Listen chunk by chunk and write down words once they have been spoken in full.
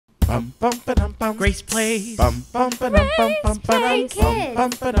Grace plays.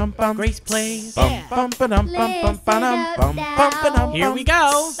 Grace plays. Here we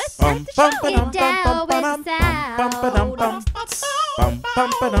go. Let's start the show. Get down with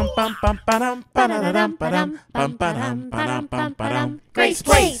sound. Grace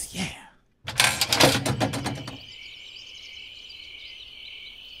plays. Yeah.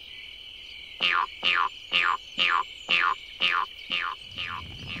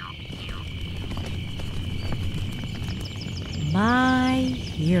 My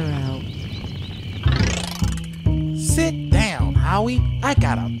hero. Sit down, Howie. I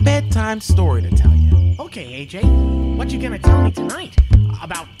got a bedtime story to tell you. Okay, AJ, what you gonna tell me tonight?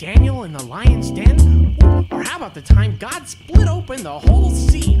 About Daniel in the lion's den? Or how about the time God split open the whole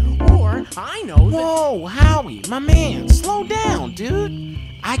sea? Or, I know that... Whoa, Howie, my man, slow down, dude.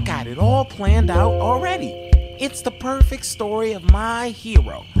 I got it all planned out already. It's the perfect story of my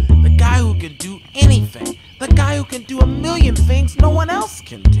hero. The guy who can do anything. The guy who can do a million things no one else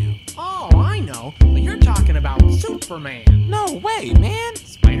can do. Oh, I know. You're talking about Superman. No way, man.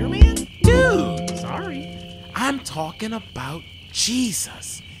 Spider-Man? Dude. Sorry. I'm talking about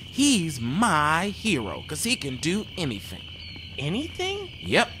Jesus. He's my hero, because he can do anything. Anything?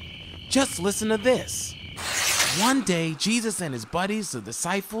 Yep. Just listen to this. One day, Jesus and his buddies, the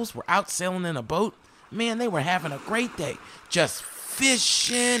disciples, were out sailing in a boat. Man, they were having a great day. Just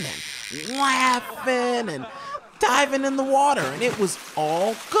fishing and laughing and diving in the water. And it was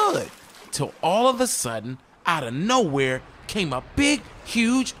all good. Till all of a sudden, out of nowhere, came a big,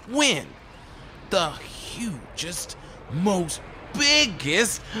 huge wind. The hugest, most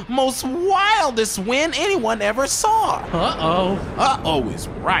biggest, most wildest wind anyone ever saw. Uh-oh. Uh-oh is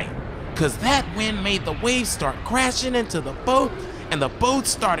right. Because that wind made the waves start crashing into the boat, and the boat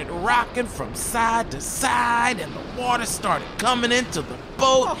started rocking from side to side, and the water started coming into the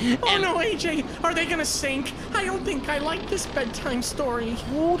boat. Oh no, AJ, are they gonna sink? I don't think I like this bedtime story.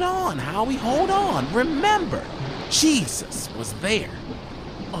 Hold on, Howie, hold on. Remember, Jesus was there.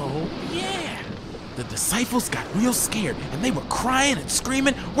 Oh, yeah. The disciples got real scared, and they were crying and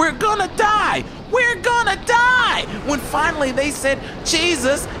screaming, "We're gonna die! We're gonna die!" When finally they said,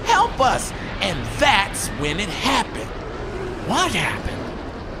 "Jesus, help us!" And that's when it happened. What happened?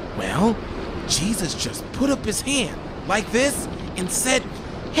 Well, Jesus just put up his hand like this and said,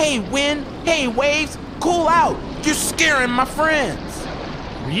 "Hey wind, hey waves, cool out. You're scaring my friends."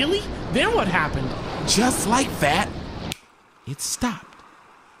 Really? Then what happened? Just like that, it stopped.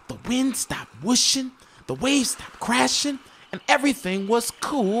 The wind stopped whooshing, the waves stopped crashing, and everything was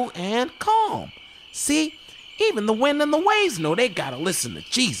cool and calm. See, even the wind and the waves know they gotta listen to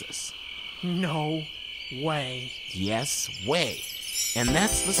Jesus. No way. Yes, way. And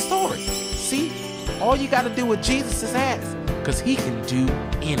that's the story. See, all you gotta do with Jesus is ask, because he can do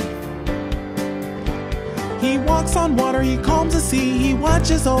anything. He walks on water, he calms the sea, he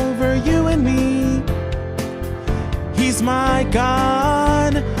watches over you and me. He's my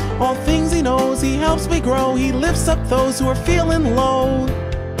God, all things he knows, he helps me grow, he lifts up those who are feeling low.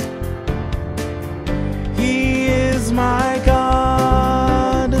 He is my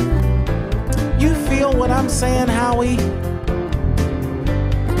God. You feel what I'm saying, Howie?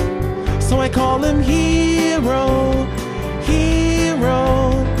 So I call him hero,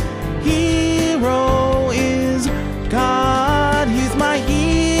 hero, hero is God. He's my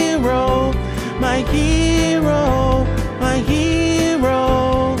hero, my hero, my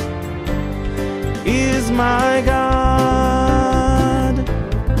hero is my God.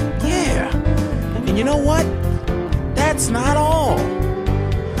 Yeah, and you know what? That's not all.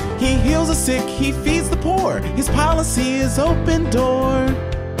 He heals the sick, he feeds the poor. His policy is open door.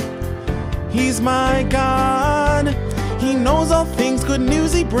 He's my God. He knows all things, good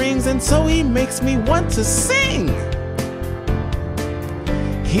news he brings, and so he makes me want to sing.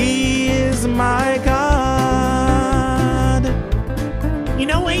 He is my God. You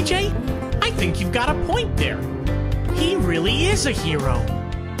know, AJ, I think you've got a point there. He really is a hero.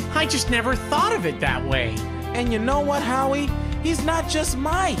 I just never thought of it that way. And you know what, Howie? He's not just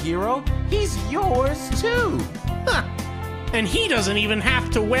my hero, he's yours too. Huh. And he doesn't even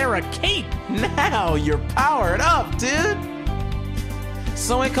have to wear a cape. Now you're powered up, dude.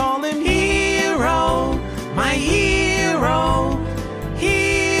 So I call him hero, my hero.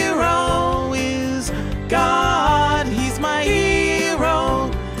 Hero is God. He's my hero,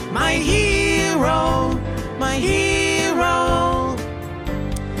 my hero, my hero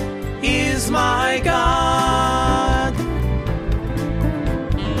is my God.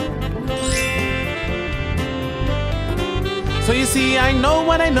 So you see, I know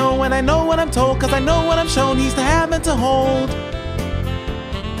what I know, and I know what I'm told, 'cause I know what I'm shown he's to have and to hold.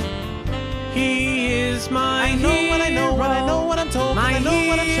 He is my I know what I know, what I know, what I'm told. My I know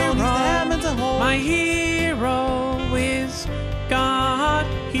what I'm shown. He's the hero. heavens to hold. My hero is God.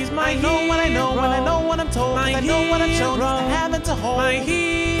 He's my I know what I know, what I know, what I'm told. My I know what I'm shown. He's hero. the heavens to hold. My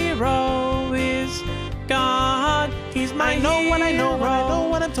hero is God. He's my I know what I know, what I know,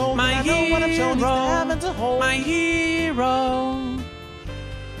 what I'm told. My I know what I'm shown. He's the hero. heavens to hold. My hero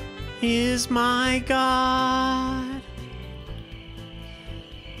is my God.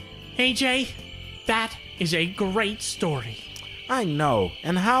 AJ, that is a great story. I know.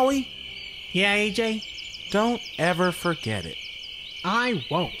 And Howie, Yeah, AJ? don't ever forget it. I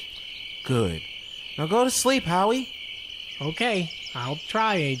won't. Good. Now go to sleep, Howie. Okay, I'll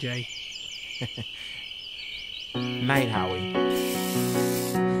try, AJ. Night, Howie.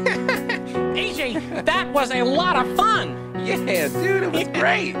 AJ, that was a lot of fun. Yeah, dude, it was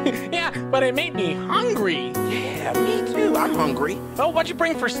great. Yeah, but it made me hungry. Yeah, me too. I'm hungry. Oh, what'd you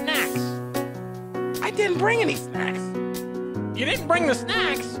bring for snacks? I didn't bring any snacks. You didn't bring the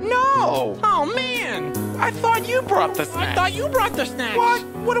snacks? No. Oh, man. I thought you brought the snacks. I thought you brought the snacks. What?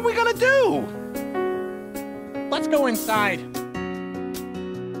 What are we gonna do? Let's go inside.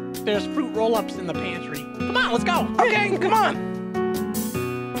 There's fruit roll-ups in the pantry. Come on, let's go. Okay, come on.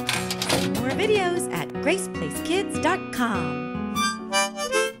 More videos at graceplacekids.com.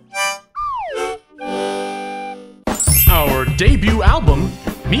 Our debut album,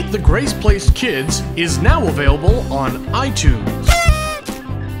 Meet the Grace Place Kids, is now available on iTunes.